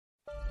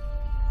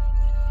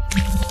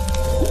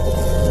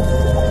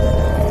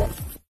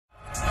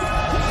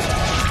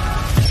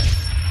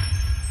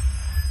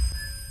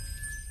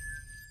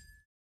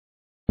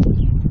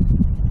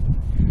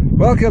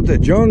Welcome to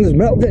John's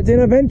Metal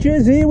Detecting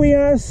Adventures. Here we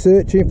are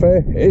searching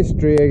for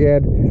history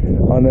again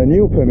on a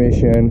new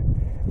permission.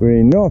 We're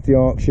in North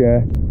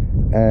Yorkshire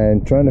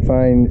and trying to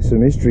find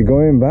some history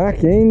going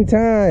back in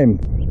time.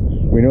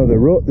 We know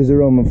there's a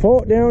Roman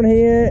fort down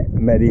here,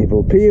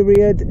 medieval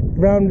period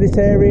around this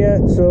area,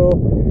 so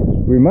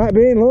we might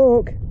be in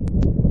luck.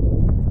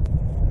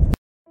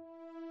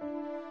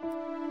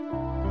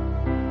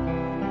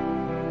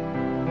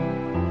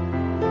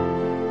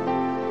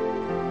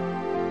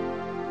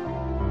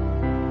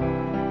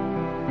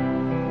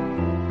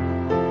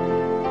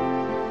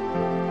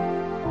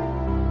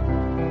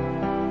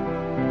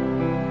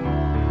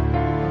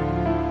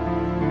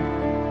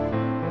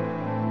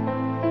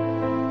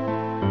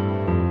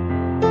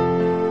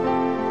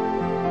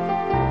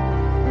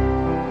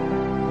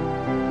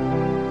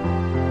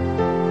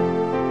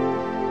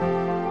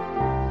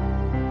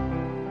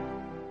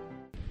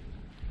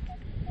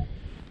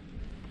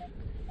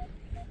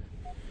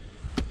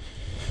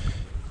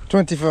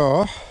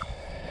 $24.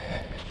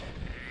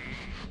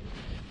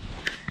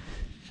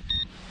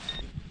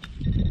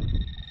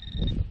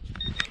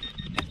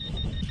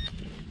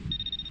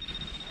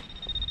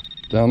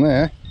 Down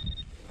there.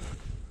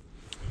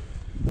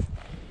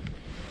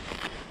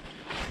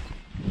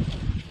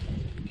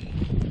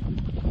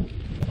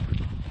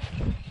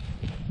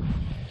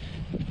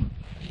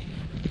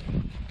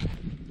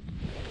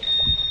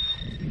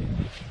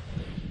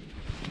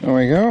 There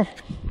we go.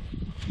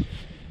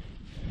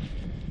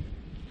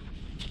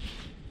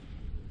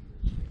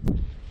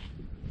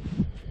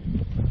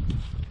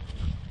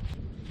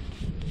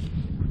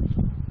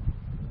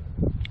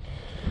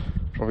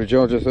 Probably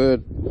George III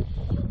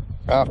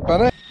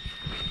halfpenny.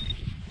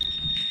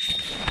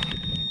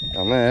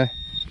 Down there.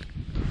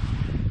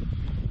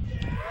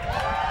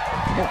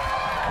 Oh.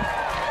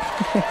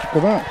 Look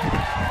at that.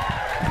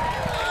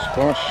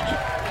 Squashed.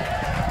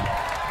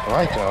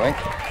 Right, I think.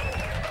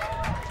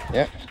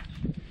 Yep.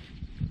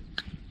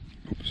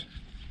 Oops.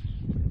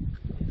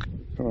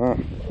 Look at that.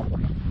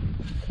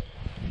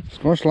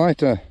 Squashed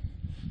lighter.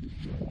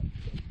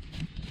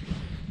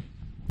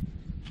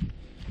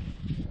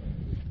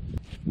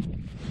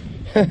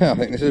 I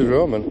think this is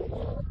Roman.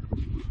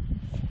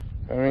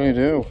 I really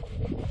do.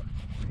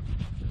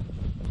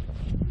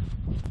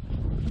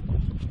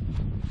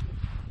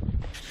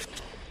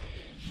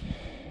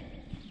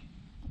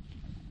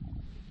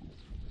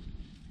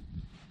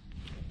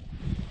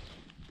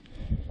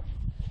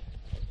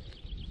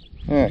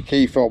 Ah,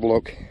 key fob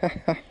look. Look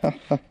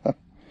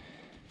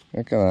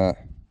at that.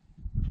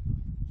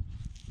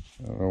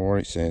 I don't know what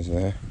it says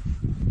there.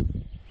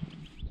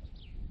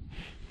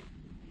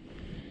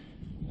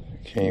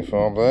 Key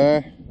fob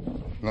there.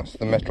 That's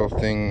the metal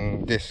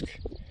thing disc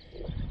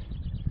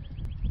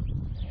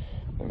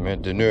that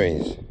made the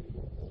noise.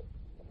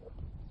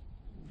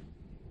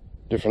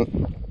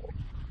 Different.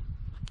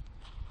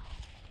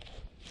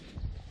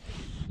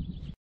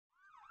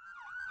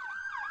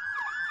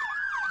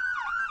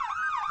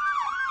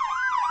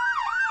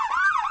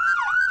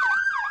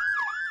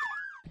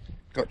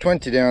 Got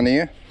 20 down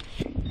here.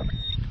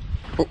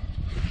 Oh.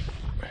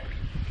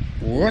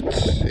 What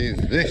is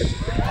this?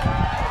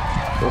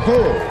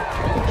 Oh,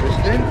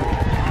 interesting.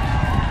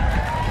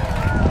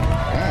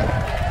 Wow.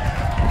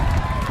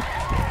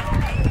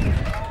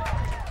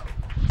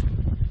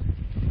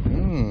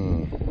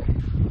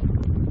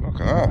 Look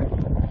at that.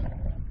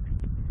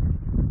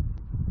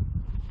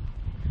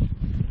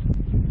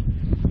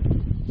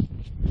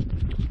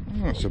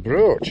 Oh, it's a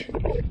brooch.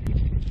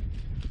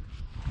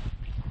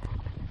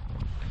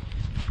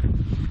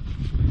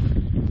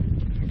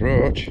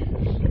 Brooch.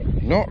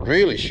 Not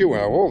really sure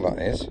how old that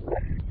is.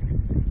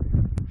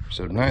 It's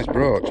a nice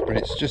brooch, but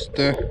it's just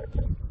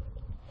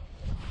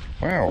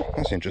wow,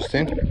 that's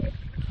interesting.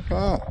 Look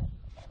at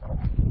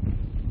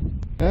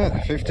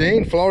that.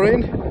 15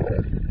 florin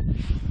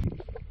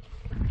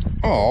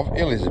of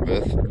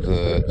Elizabeth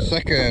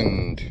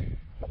II.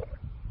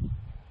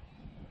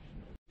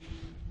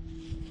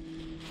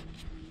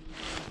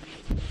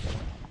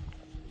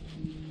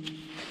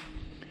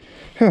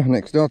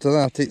 Next door to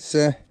that, it's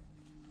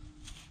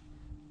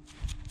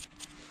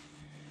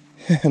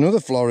another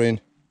florin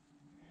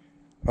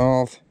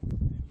of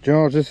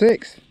George VI.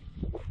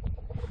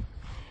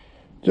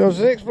 George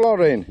VI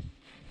florin.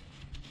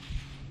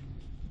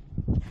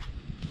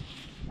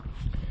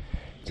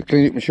 To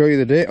clean up and show you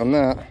the date on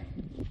that.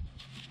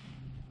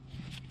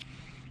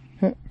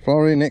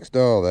 Florin next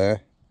door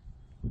there.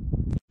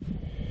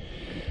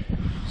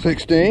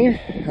 16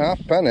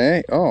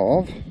 halfpenny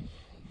of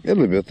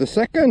Elizabeth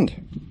II.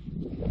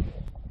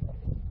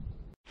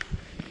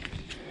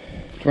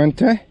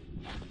 20.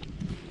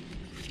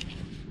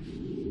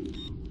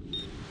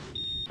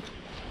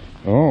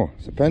 Oh,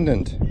 it's a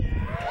pendant.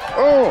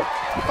 Oh!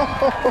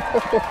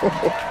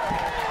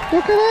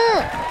 Look at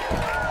that!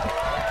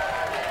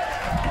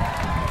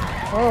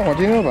 Oh, what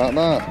do you know about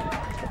that?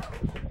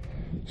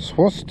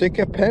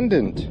 Swastika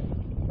pendant.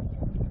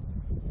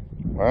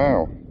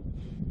 Wow.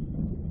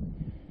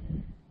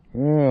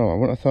 Oh, I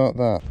wouldn't have thought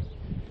that.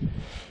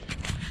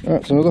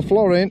 That's another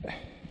florin.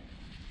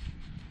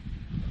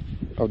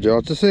 of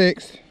George VI.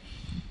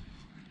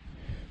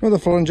 Another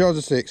florin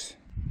George VI.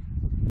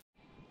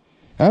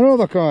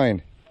 Another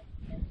coin.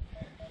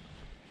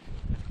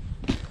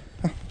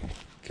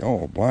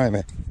 Oh,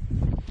 blimey.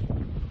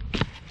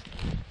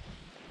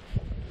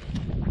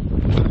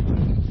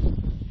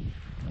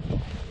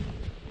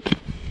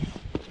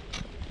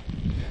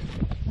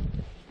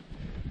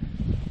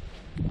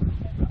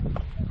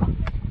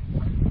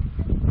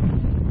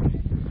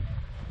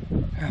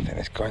 I think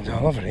there's coins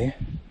all over here.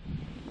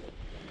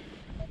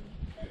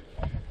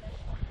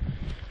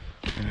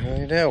 I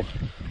really do.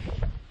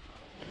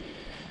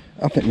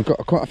 I think we've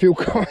got quite a few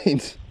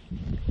coins.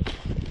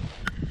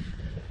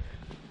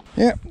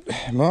 Yep,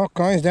 more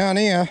coins down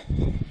here.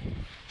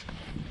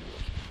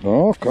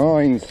 More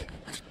coins.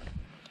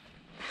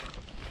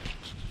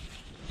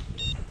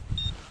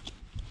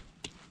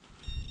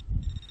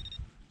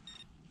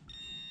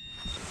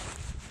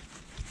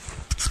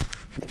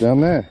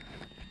 Down there.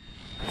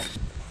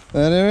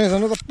 There is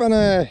another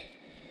penny.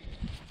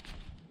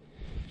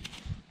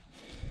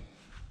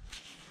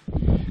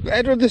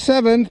 Edward the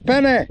 7th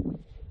penny.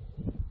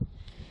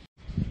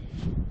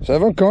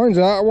 7 coins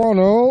out of 1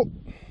 hole.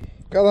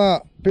 Look at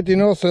that. Pity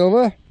no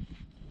silver.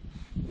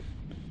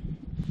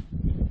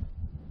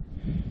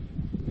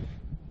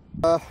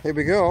 Here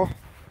we go.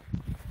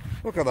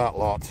 Look at that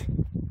lot.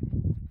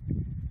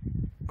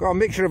 Got a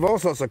mixture of all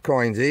sorts of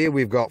coins here.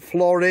 We've got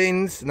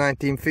florins,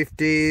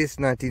 1950s,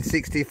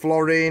 1960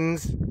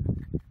 florins.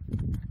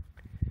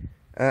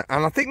 And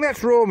I think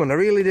that's Roman, I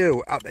really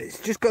do.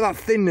 It's just got that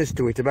thinness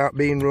to it about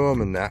being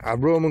Roman, that. A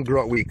Roman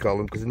grot we call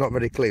them, because it's not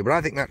very clear, but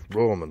I think that's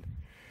Roman.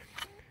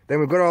 Then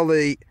we've got all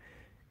the,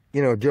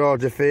 you know,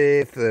 George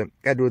V,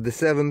 Edward the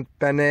 7th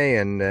penny,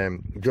 and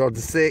George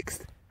the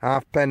 6th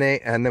half penny,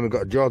 and then we've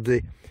got George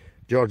the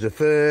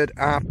 3rd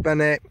half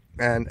penny,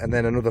 and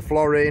then another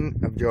florin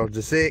of George the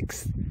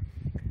 6th,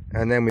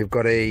 and then we've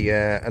got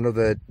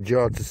another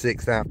George the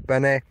 6th half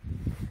penny,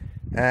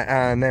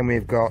 and then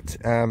we've got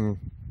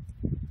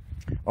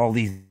all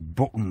these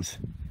buttons,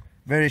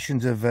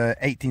 variations of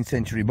 18th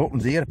century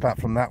buttons here, apart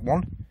from that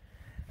one.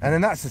 And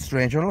then that's a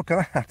strange one, look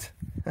at that.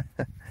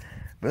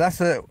 But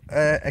that's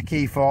a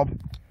key fob,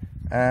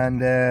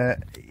 and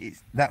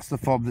that's the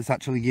fob that's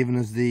actually given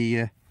us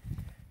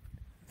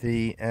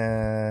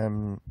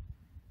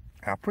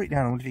I'll put it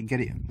down, I wonder if you can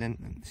get it,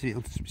 then see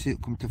it'll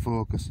come to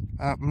focus.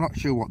 I'm not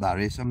sure what that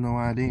is, I've no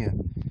idea.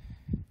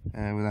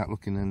 Without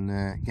looking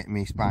and getting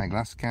me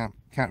spyglass, can't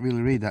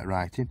really read that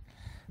writing.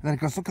 And then of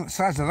course look at the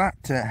size of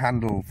that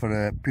handle for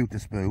a pewter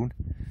spoon.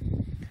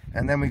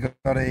 And then we've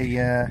got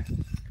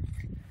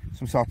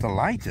some sort of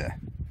lighter.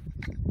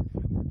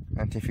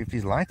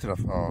 1950s lighter,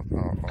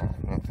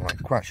 I'm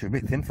not quite sure, a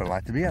bit thin for a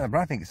lighter, but yeah, but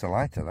I think it's a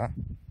lighter, that.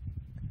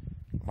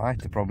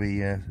 Lighter,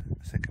 probably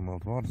Second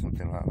World War or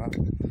something like that.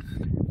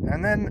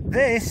 And then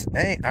this,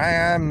 I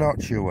am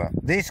not sure.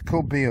 This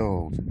could be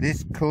old.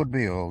 This could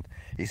be old.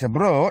 It's a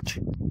brooch.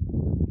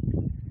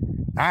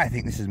 I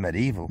think this is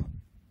medieval.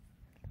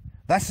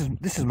 This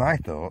is my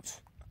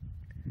thoughts.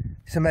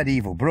 It's a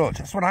medieval brooch.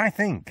 That's what I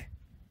think.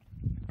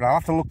 But I'll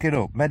have to look it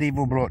up.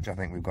 Medieval brooch, I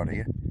think we've got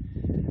here.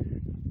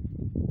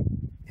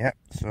 Yep.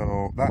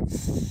 So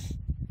that's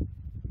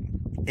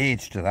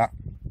age to that.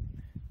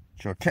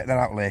 So check that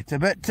out later.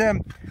 But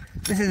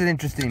this is an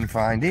interesting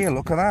find here.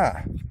 Look at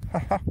that.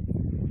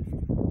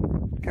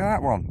 Look at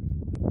that one.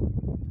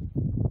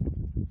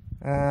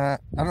 I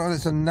don't know if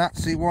it's a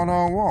Nazi one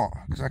or what,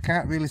 because I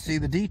can't really see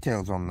the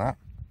details on that.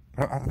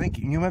 I think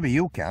maybe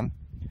you can,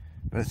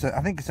 but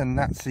I think it's a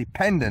Nazi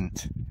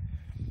pendant.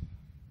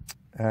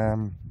 I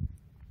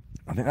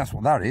think that's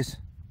what that is,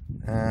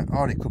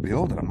 or it could be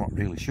older. I'm not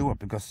really sure,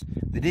 because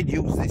they did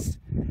use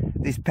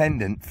this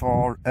pendant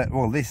for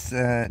this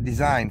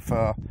design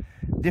for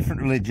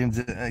different religions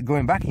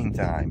going back in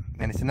time,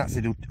 and it's a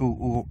Nazi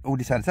who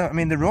decided to. I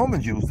mean, the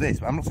Romans used this,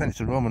 but I'm not saying it's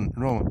a Roman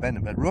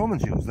pendant, but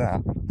Romans used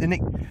that. They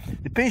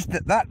pinched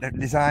that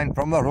design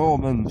from the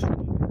Romans.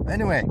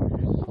 Anyway,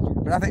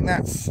 but I think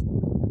that's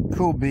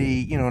could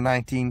be, you know,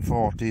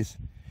 1940s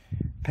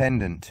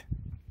pendant.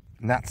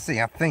 Nazi,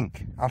 I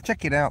think. I'll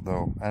check it out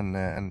though,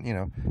 and you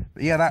know,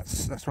 but yeah,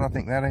 that's what I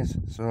think that is.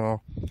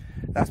 So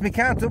that's me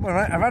count up.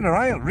 I've had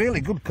a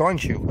really good coin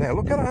shoot there.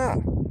 Look at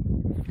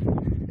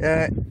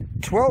that.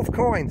 12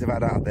 coins I've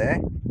had out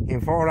there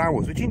in 4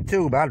 hours, which isn't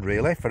too bad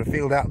really for a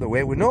field out of the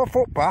way with no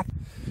footpath.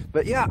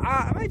 But yeah,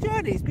 I've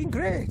enjoyed it. It's been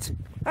great.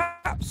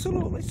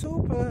 Absolutely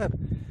superb.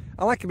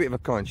 I like a bit of a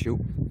coin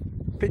shoot.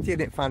 Pity I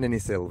didn't find any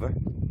silver.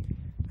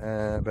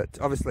 But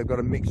obviously I've got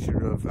a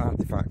mixture of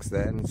artifacts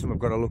there, and some I've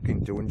got to look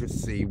into and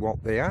just see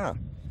what they are.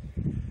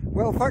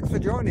 Well, thanks for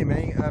joining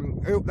me.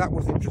 Hope that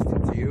was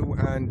interesting to you,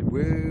 and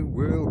we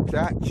will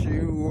catch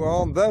you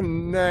on the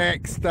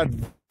next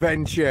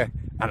adventure,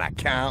 and I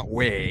can't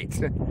wait.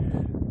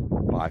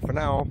 Bye for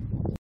now.